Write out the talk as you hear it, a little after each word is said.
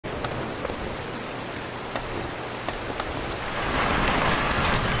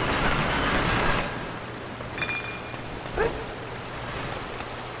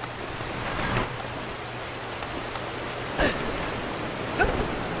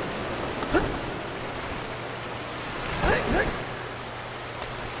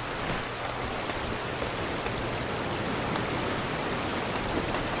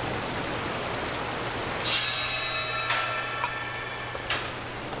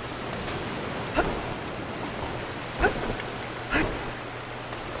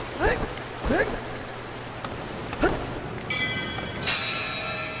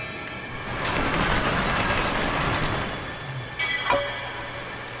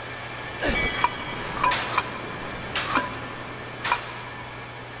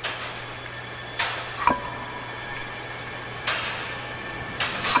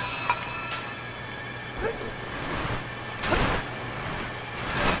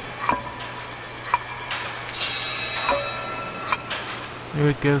Here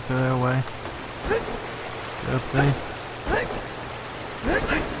it goes the other way. Go up there.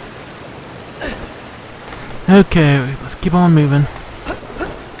 Okay, let's keep on moving.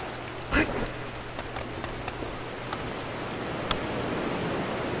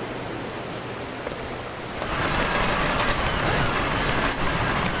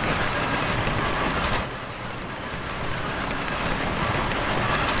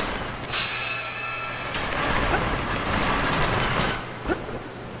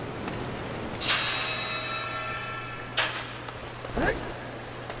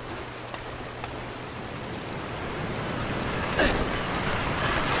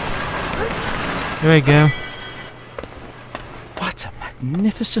 There we go. What a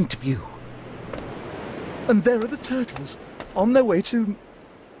magnificent view. And there are the turtles, on their way to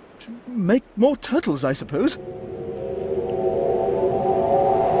make more turtles, I suppose.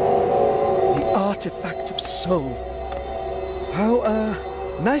 The artifact of soul. How,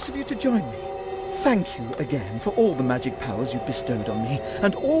 nice of you to join me. Thank you again for all the magic powers you've bestowed on me,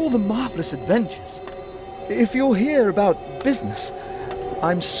 and all the marvelous adventures. If you're here about business,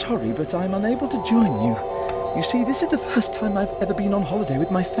 I'm sorry, but I'm unable to join you. You see, this is the first time I've ever been on holiday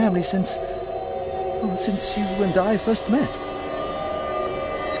with my family since you and I first met.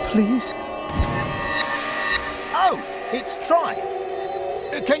 Please? Oh, it's Trine.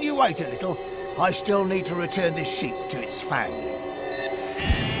 Can you wait a little? I still need to return this sheep to its family.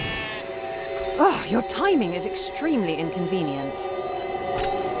 Oh, your timing is extremely inconvenient.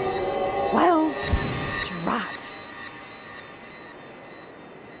 Well, drat.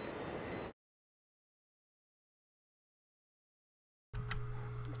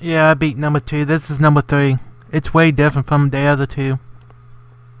 Yeah, I beat number 2. This is number 3. It's way different from the other two.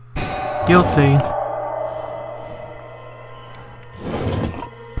 You'll see.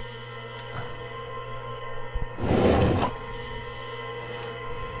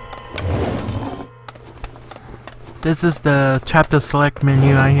 This is the chapter select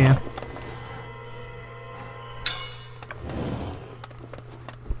menu right here.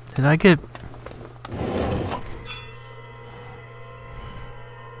 Did I get...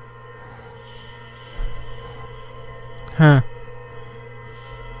 Huh.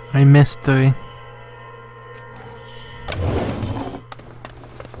 I missed 3.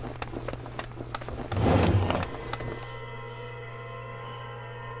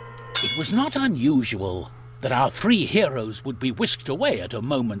 It was not unusual that our 3 heroes would be whisked away at a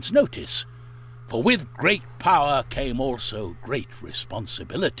moment's notice, for with great power came also great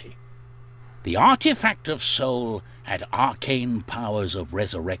responsibility. The artifact of soul had arcane powers of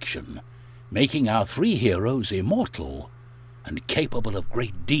resurrection, making our 3 heroes immortal and capable of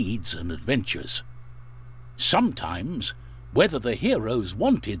great deeds and adventures. Sometimes, whether the heroes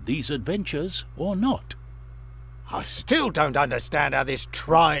wanted these adventures or not. I still don't understand how this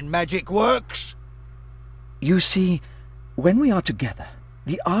Trine magic works. You see, when we are together,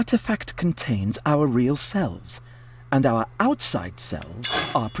 the artifact contains our real selves, and our outside selves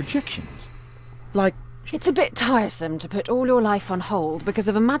are projections. Like... It's a bit tiresome to put all your life on hold because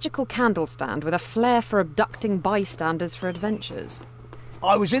of a magical candle stand with a flair for abducting bystanders for adventures.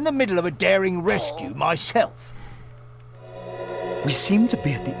 I was in the middle of a daring rescue myself. We seem to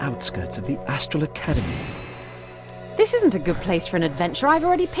be at the outskirts of the Astral Academy. This isn't a good place for an adventure. I've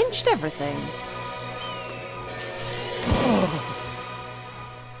already pinched everything.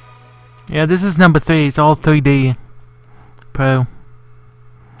 Yeah, this is number 3. It's all 3D Pro.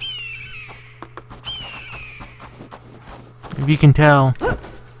 If you can tell,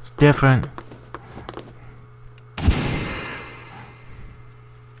 it's different.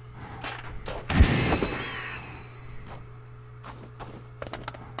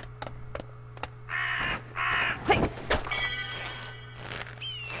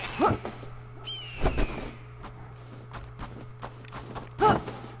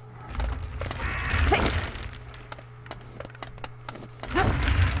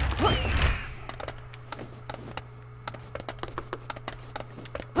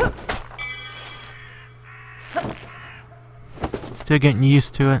 Still getting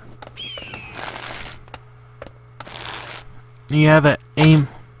used to it. You have an aim.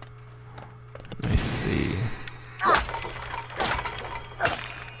 Let me see.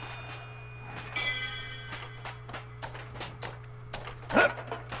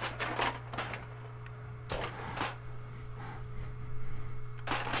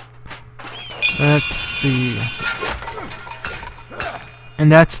 Let's see.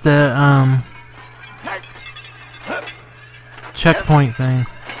 And that's the checkpoint thing.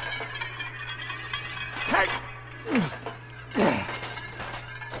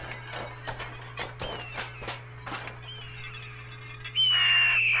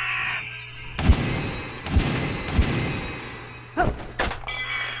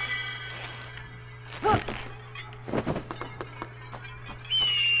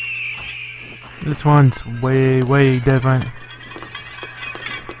 This one's way, way different.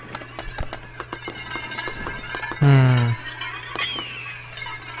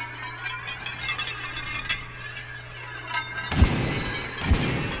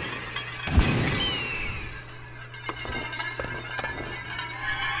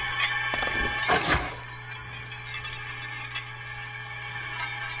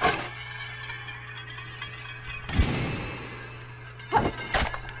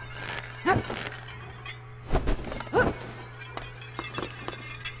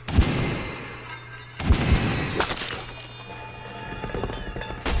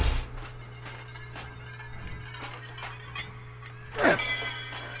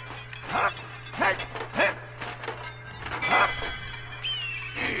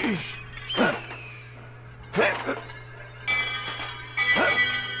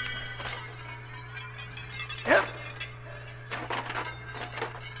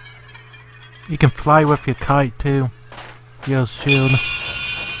 You can fly with your kite too. Your shield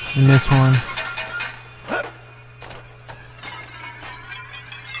in this one.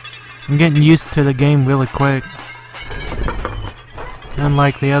 I'm getting used to the game really quick.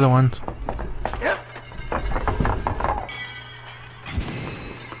 Unlike the other ones.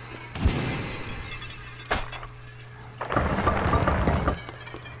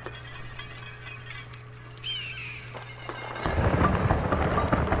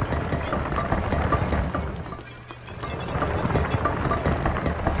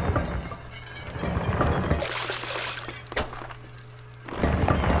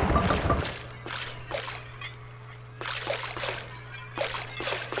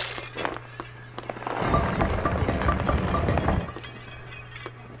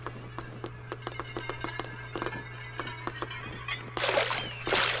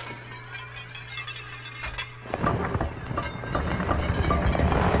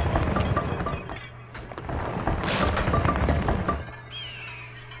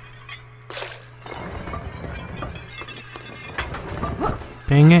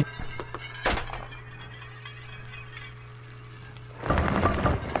 Dang it.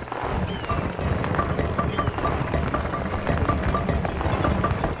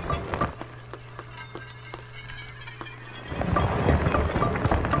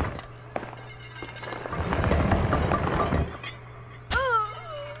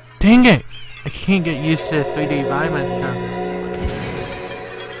 Dang it! I can't get used to 3D environment stuff.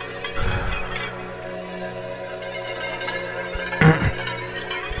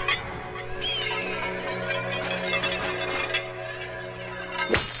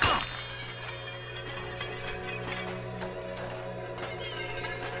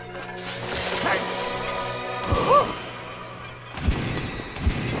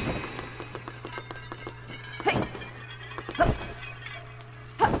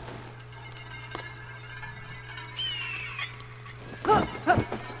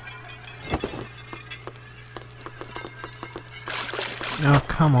 Oh,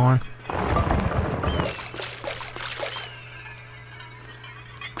 come on.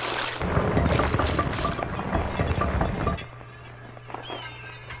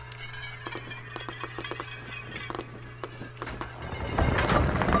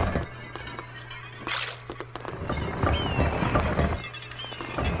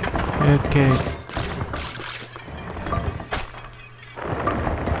 Okay.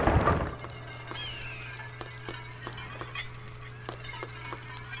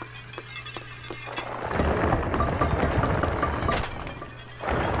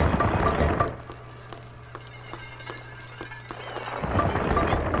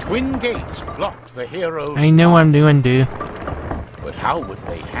 Twin gates blocked the heroes. I know what I'm doing, dude. But how would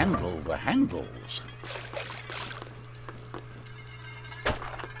they handle the handles?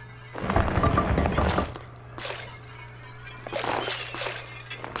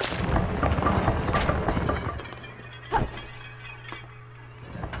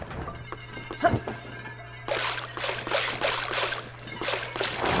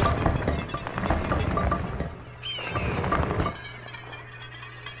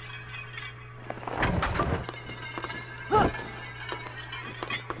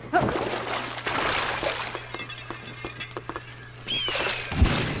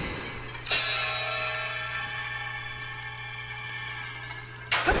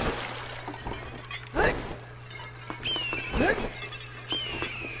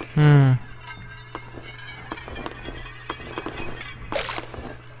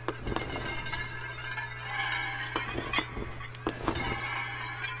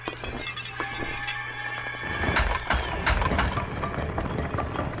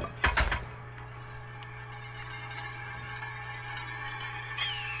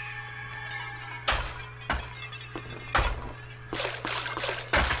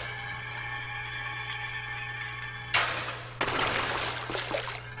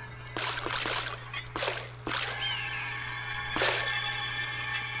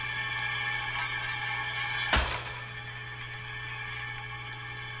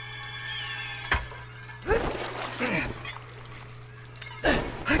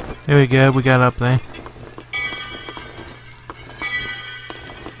 Here we go, we got up there.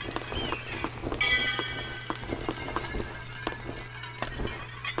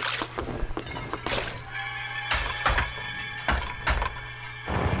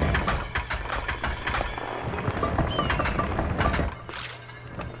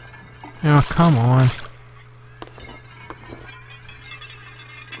 Oh, come on.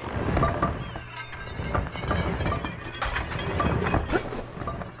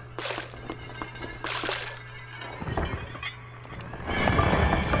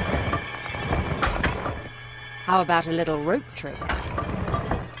 How about a little rope trick?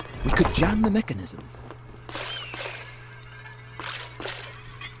 We could jam the mechanism.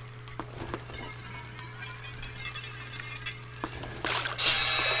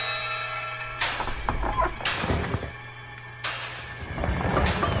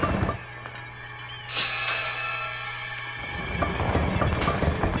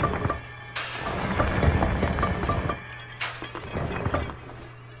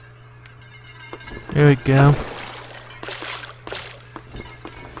 Here we go.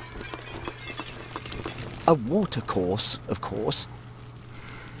 A water course, of course.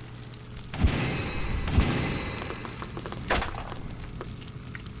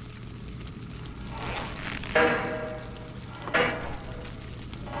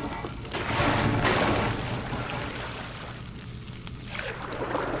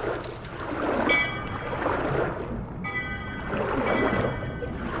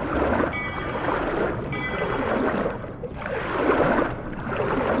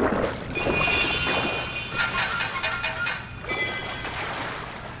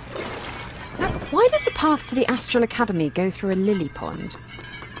 Why does the path to the Astral Academy go through a lily pond?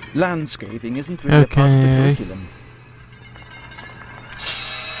 Landscaping isn't really a part of the Okay. curriculum.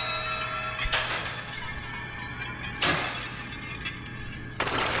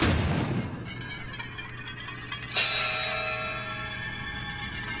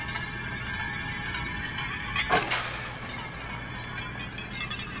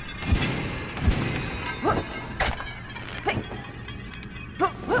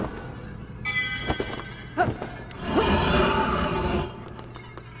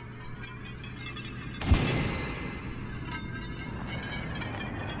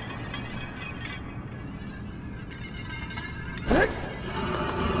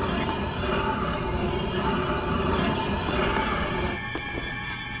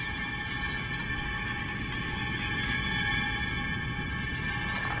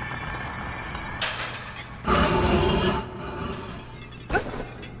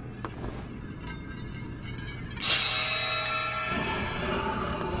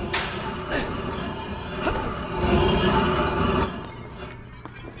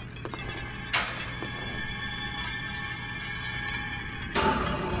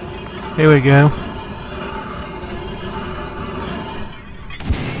 Here we go.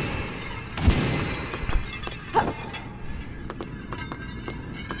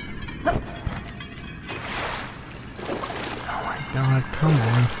 Oh my god, come on.